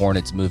of the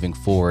Hornets moving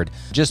forward.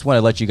 Just want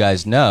to let you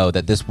guys know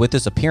that with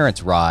this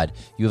appearance, Rod,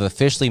 you have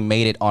officially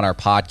made it on our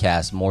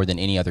podcast more than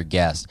any other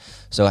guest.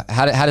 So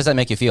how does that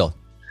make you feel?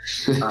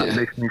 It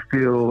makes me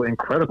feel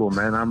incredible,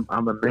 man. I'm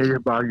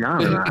amazed by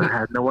Jan. I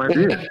had no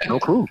idea, no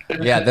clue.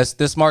 Yeah,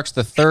 this marks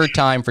the third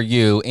time for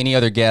you. Any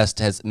other guest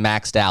has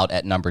maxed out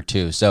at number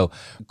 2. So,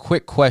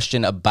 quick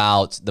question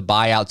about the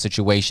buyout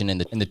situation in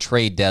the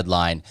trade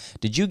deadline.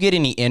 Did you get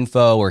any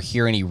info or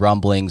hear any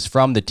rumblings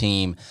from the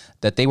team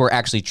that they were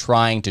actually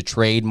trying to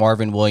trade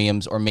Marvin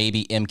Williams or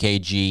maybe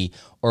MKG,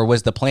 or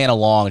was the plan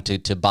along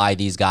to buy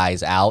these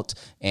guys out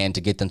and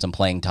to get them some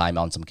playing time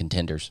on some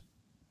contenders?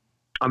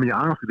 I mean,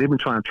 honestly, they've been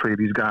trying to trade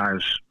these guys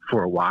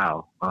for a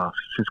while.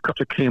 Since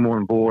Kupchak came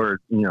on board,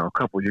 a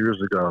couple of years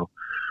ago,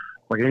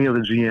 like any other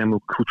GM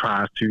who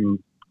tries to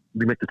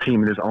make the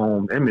team in his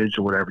own image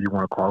or whatever you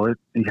want to call it,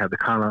 he had to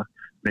kind of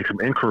make some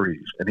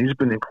inquiries. And he's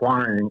been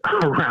inquiring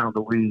around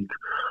the league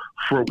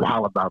for a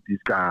while about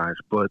these guys.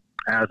 But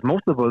as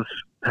most of us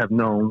have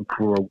known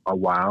for a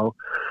while,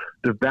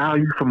 the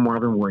value for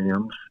Marvin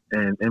Williams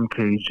and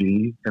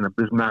MKG and a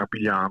Bismack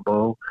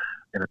Biyombo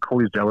and a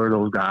Cody Zeller,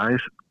 those guys,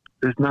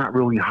 is not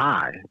really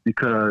high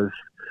because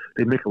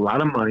they make a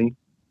lot of money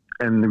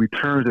and the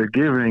returns they're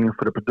giving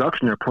for the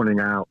production they're putting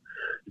out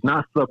is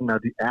not something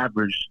that the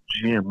average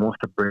GM wants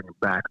to bring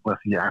back unless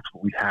he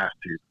absolutely has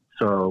to.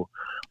 So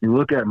you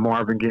look at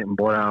Marvin getting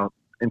bought out,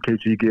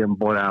 MKG getting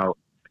bought out,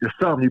 it's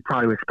something you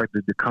probably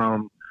expected to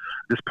come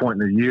this point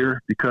in the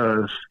year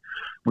because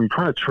when you're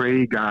trying to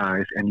trade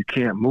guys and you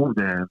can't move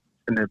them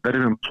and they're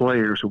veteran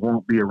players who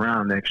won't be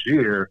around next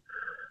year,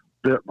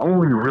 the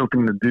only real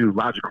thing to do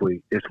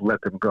logically is let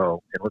them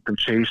go and let them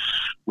chase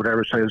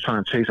whatever they're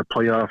trying to chase, a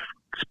playoff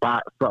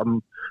spot,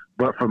 something.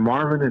 But for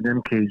Marvin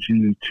and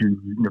MKG to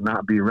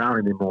not be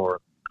around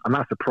anymore, I'm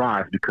not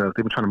surprised because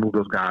they've been trying to move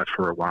those guys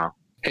for a while.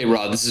 Hey,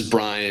 Rod, this is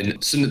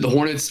Brian. So the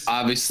Hornets,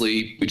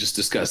 obviously, we just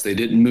discussed, they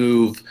didn't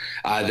move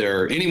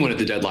either anyone at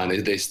the deadline.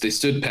 They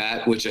stood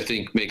pat, which I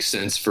think makes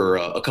sense for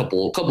a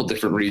couple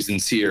different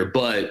reasons here.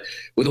 But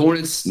with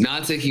Hornets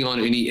not taking on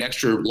any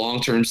extra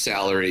long-term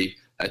salary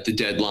at the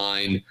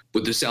deadline,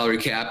 with the salary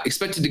cap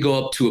expected to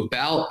go up to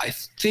about, I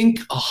think,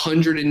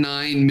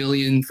 $109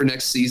 million for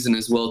next season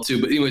as well, too.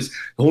 But anyways,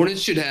 the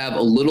Hornets should have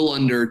a little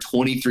under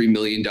 $23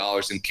 million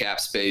in cap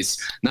space,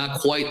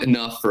 not quite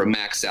enough for a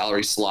max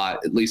salary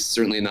slot, at least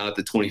certainly not at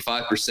the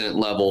 25%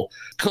 level.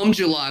 Come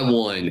July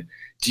 1,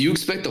 do you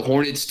expect the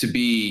Hornets to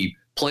be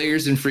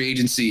players in free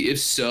agency? If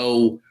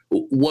so,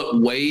 what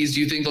ways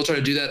do you think they'll try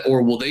to do that?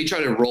 Or will they try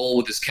to roll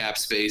with this cap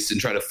space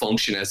and try to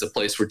function as a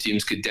place where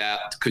teams could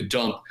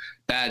dump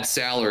bad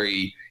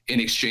salary in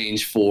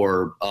exchange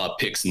for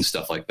picks and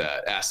stuff like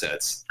that,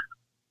 assets?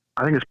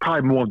 I think it's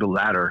probably more of the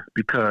latter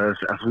because,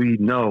 as we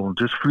know,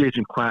 this free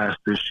agent class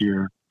this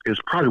year is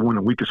probably one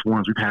of the weakest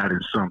ones we've had in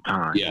some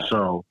time. Yeah.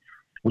 So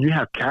when you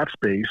have cap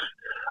space,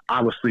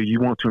 obviously you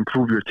want to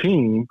improve your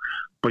team,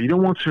 but you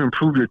don't want to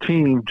improve your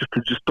team just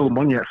to throw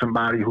money at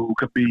somebody who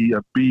could be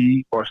a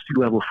B or C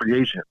level free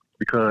agent.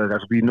 Because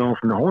as we know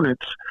from the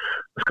Hornets,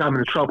 it's kind of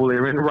in the trouble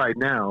they're in right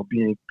now,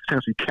 being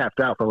essentially capped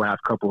out for the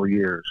last couple of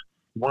years.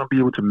 You want to be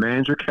able to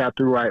manage your cap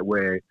the right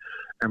way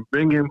and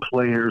bring in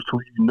players who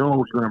you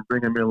know you're going to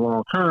bring them in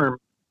long-term,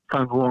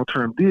 sign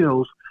long-term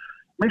deals.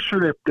 Make sure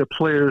that the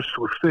players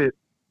who fit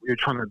what you're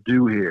trying to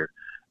do here.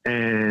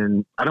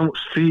 And I don't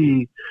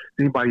see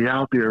anybody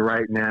out there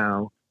right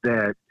now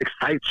that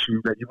excites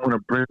you that you want to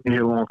bring in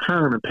here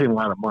long-term and pay them a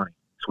lot of money.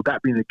 So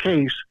that being the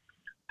case,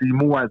 the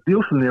more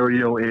ideal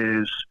scenario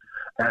is,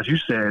 as you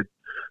said,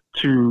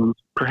 to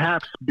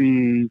perhaps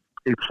be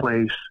a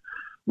place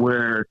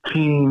where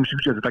teams,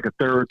 usually it's like a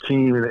third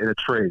team in a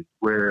trade,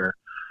 where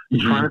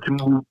you're trying to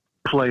move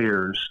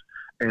players,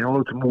 and in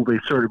order to move a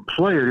certain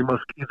player, they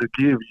must either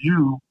give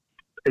you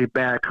a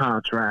bad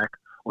contract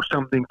or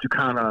something to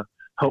kind of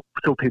help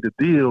facilitate the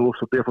deal,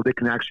 so therefore they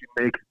can actually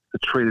make the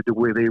trade the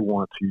way they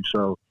want to.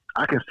 So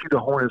I can see the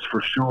Hornets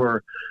for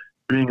sure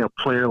being a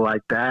player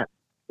like that,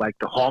 like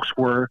the Hawks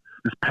were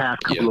this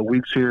past couple of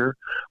weeks here,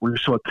 where you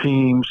saw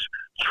teams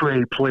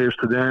trade players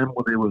to them,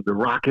 whether it was the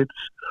Rockets,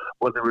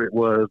 whether it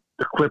was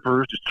the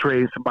Clippers, just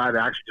trade somebody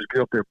to actually just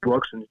get up their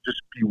books and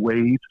just be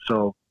waived.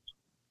 So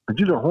if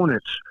you're the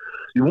Hornets,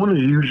 you want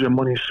to use your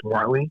money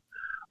smartly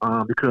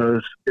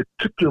because it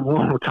took you a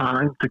long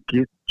time to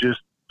get just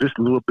this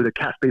little bit of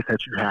cap space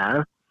that you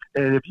have.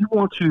 And if you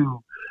want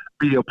to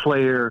be a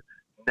player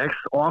next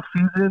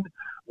offseason,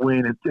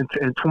 when in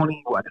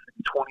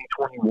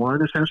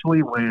 2021,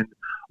 essentially, when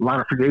a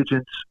lot of free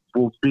agents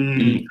will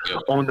be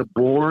on the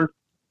board,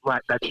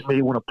 like that you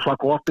may want to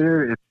pluck off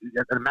there at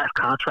a max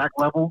contract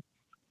level,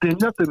 then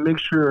you have to make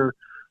sure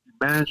you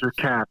manage your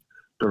cap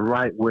the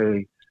right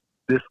way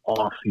this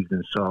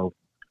offseason. So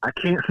I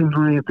can't see him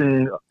doing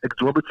anything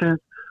exorbitant,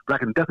 but I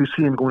can definitely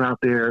see him going out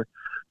there,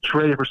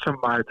 trading for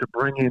somebody to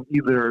bring in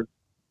either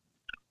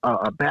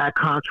a bad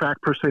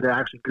contract per se to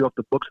actually get off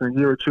the books in a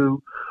year or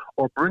two,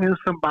 or bring in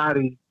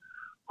somebody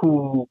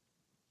who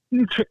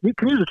you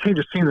can use a change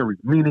of scenery,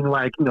 meaning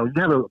like, you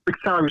have a big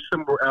salary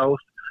somewhere else,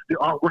 they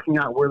aren't working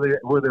out where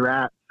they're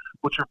at,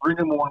 but you're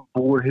bringing them on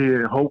board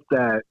here and hope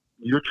that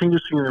your change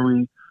of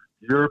scenery,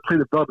 your play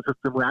development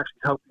system will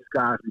actually help these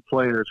guys be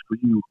players for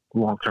you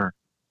long term.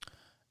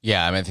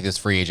 Yeah, I think this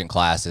free agent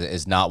class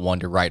is not one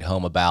to write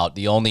home about.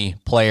 The only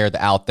player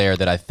out there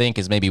that I think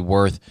is maybe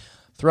worth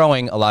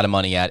throwing a lot of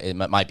money at, it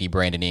might be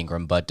Brandon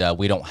Ingram, but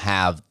we don't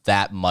have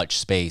that much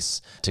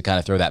space to kind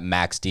of throw that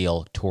max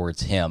deal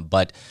towards him.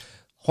 But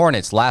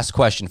Hornets, last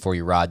question for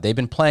you, Rod. They've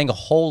been playing a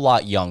whole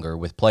lot younger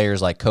with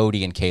players like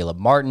Cody and Caleb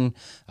Martin.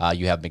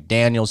 You have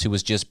McDaniels, who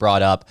was just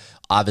brought up.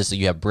 Obviously,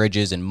 you have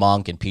Bridges and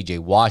Monk and P.J.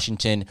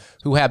 Washington,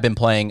 who have been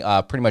playing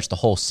pretty much the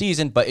whole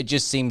season, but it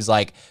just seems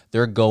like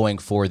they're going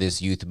for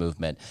this youth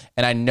movement.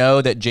 And I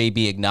know that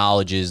JB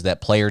acknowledges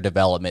that player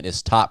development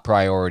is top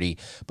priority,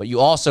 but you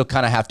also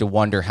kind of have to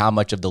wonder how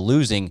much of the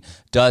losing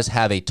does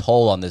have a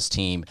toll on this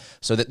team,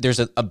 so that there's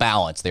a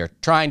balance there,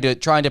 trying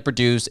to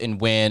produce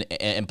and win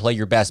and play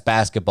your best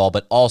basketball,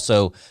 but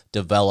also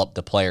develop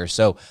the players.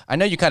 So I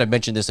know you kind of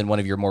mentioned this in one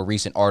of your more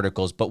recent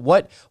articles, but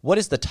what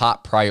is the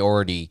top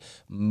priority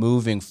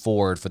moving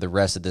forward for the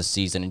rest of this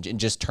season in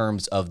just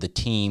terms of the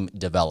team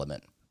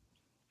development?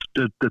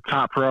 The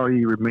top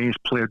priority remains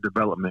player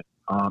development.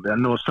 I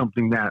know it's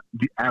something that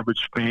the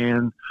average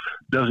fan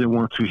doesn't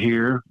want to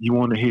hear. You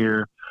want to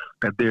hear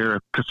that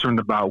they're concerned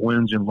about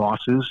wins and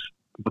losses,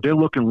 but they're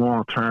looking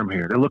long term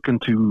here. They're looking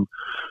to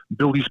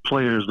build these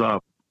players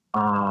up.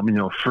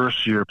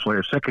 First year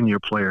players, second year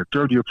players,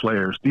 third year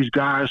players. These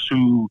guys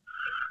who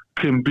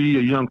can be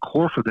a young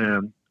core for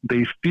them.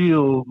 They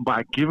feel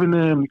by giving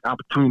them the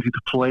opportunity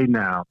to play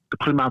now, to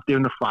put them out there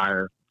in the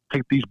fire,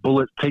 take these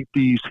bullets, take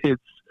these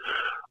hits,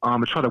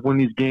 and try to win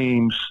these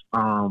games,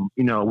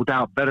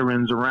 without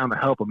veterans around to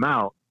help them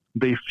out.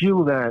 They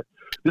feel that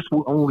this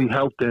will only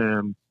help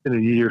them in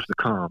the years to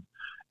come.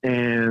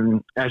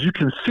 And as you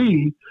can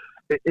see,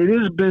 it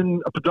has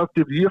been a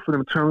productive year for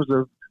them in terms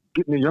of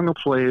getting the younger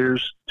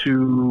players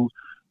to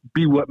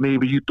be what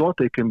maybe you thought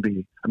they can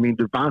be.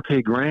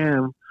 Devontae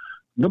Graham,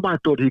 nobody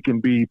thought he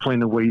can be playing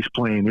the way he's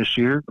playing this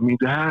year.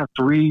 To have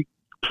three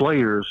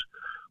players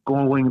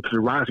going into the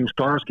Rising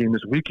Stars game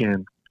this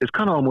weekend is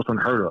kind of almost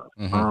unheard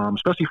of,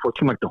 especially for a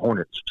team like the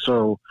Hornets.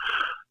 So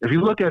if you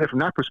look at it from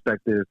that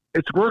perspective,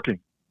 it's working.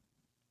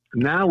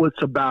 Now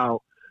it's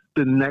about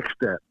the next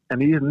step.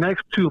 And these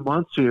next 2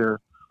 months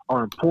here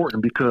are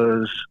important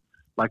because,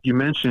 like you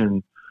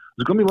mentioned,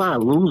 there's going to be a lot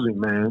of losing,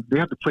 man. They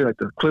have to play like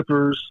the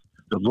Clippers,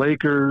 the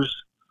Lakers,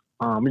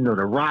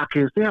 the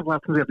Rockets. They have a lot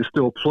of things they have to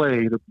still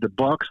play. The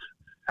Bucks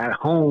at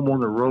home, on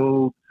the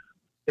road.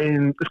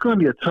 And it's going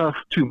to be a tough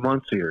 2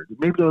 months here.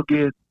 Maybe they'll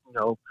get,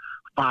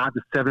 5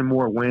 to 7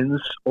 more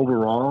wins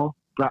overall.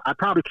 But I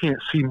probably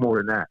can't see more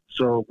than that.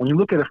 So when you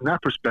look at it from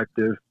that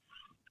perspective,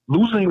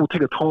 losing will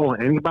take a toll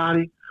on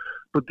anybody,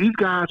 but these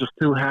guys are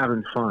still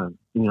having fun.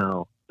 You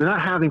know, they're not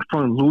having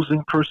fun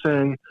losing per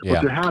se,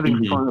 but they're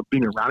having fun of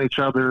being around each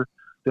other.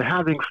 They're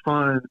having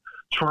fun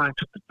trying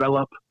to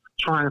develop,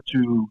 trying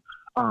to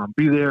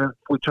be there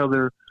for each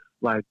other,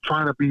 like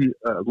trying to be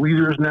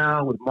leaders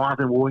now with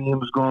Marvin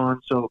Williams gone.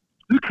 So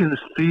you can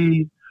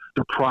see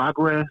the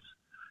progress.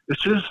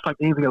 It's just like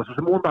anything else.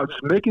 It's more about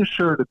just making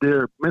sure that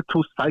their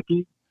mental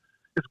psyche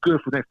is good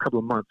for the next couple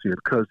of months here.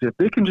 Because if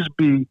they can just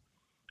be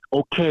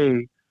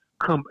okay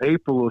come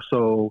April or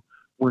so,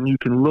 when you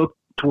can look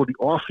toward the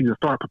offseason,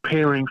 start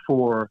preparing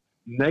for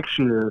next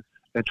year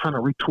and trying to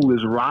retool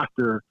his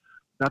roster,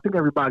 I think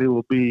everybody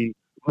will be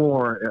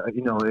more,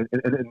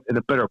 in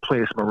a better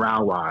place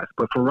morale-wise.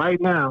 But for right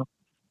now,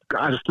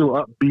 guys are still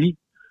upbeat.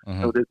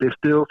 Mm-hmm. So they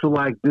still feel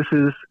like this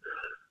is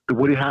the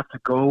way they have to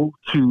go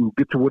to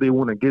get to where they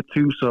want to get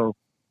to. So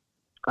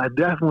I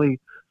definitely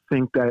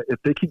think that if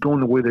they keep going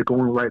the way they're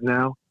going right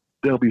now,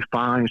 they'll be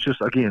fine. It's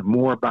just, again,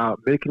 more about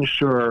making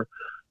sure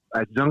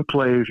as young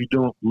players you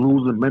don't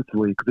lose them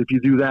mentally, because if you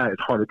do that,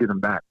 it's hard to get them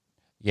back.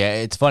 Yeah,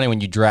 it's funny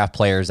when you draft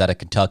players out of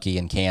Kentucky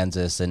and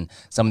Kansas and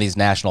some of these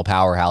national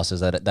powerhouses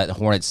that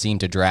Hornets seem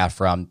to draft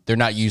from. They're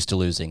not used to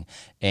losing,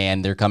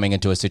 and they're coming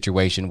into a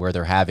situation where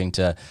they're having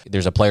to –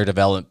 there's a player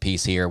development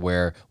piece here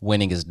where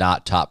winning is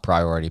not top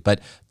priority.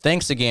 But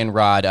thanks again,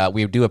 Rod.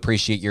 We do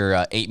appreciate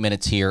your 8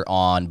 minutes here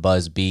on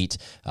Buzz Beat.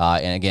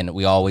 And, again,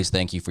 we always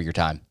thank you for your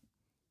time.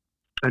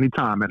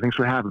 Anytime, man. Thanks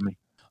for having me.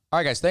 All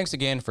right, guys, thanks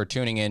again for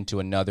tuning in to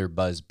another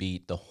Buzz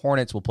Beat. The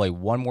Hornets will play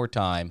one more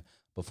time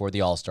before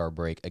the All-Star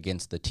break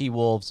against the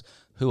T-Wolves,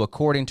 who,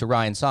 according to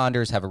Ryan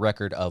Saunders, have a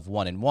record of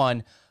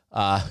 1-1.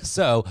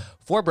 So,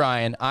 for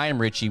Brian, I am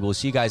Richie. We'll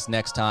see you guys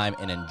next time,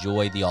 and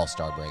enjoy the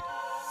All-Star break.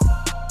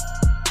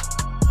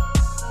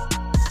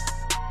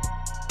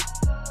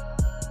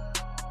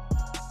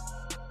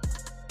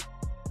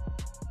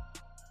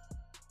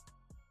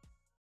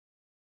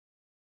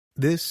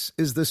 This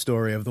is the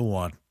story of the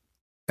one.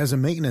 As a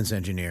maintenance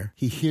engineer,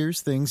 he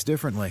hears things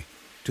differently.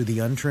 To the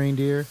untrained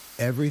ear,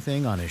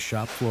 everything on his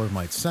shop floor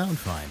might sound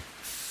fine,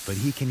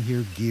 but he can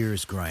hear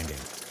gears grinding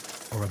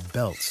or a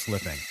belt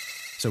slipping.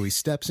 So he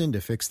steps in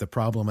to fix the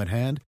problem at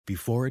hand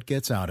before it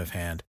gets out of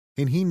hand.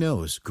 And he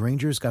knows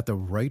Grainger's got the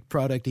right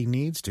product he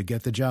needs to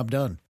get the job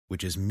done,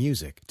 which is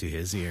music to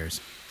his ears.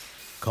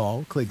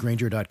 Call, click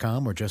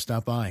Grainger.com, or just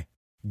stop by.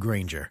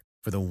 Grainger,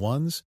 for the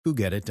ones who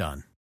get it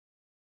done.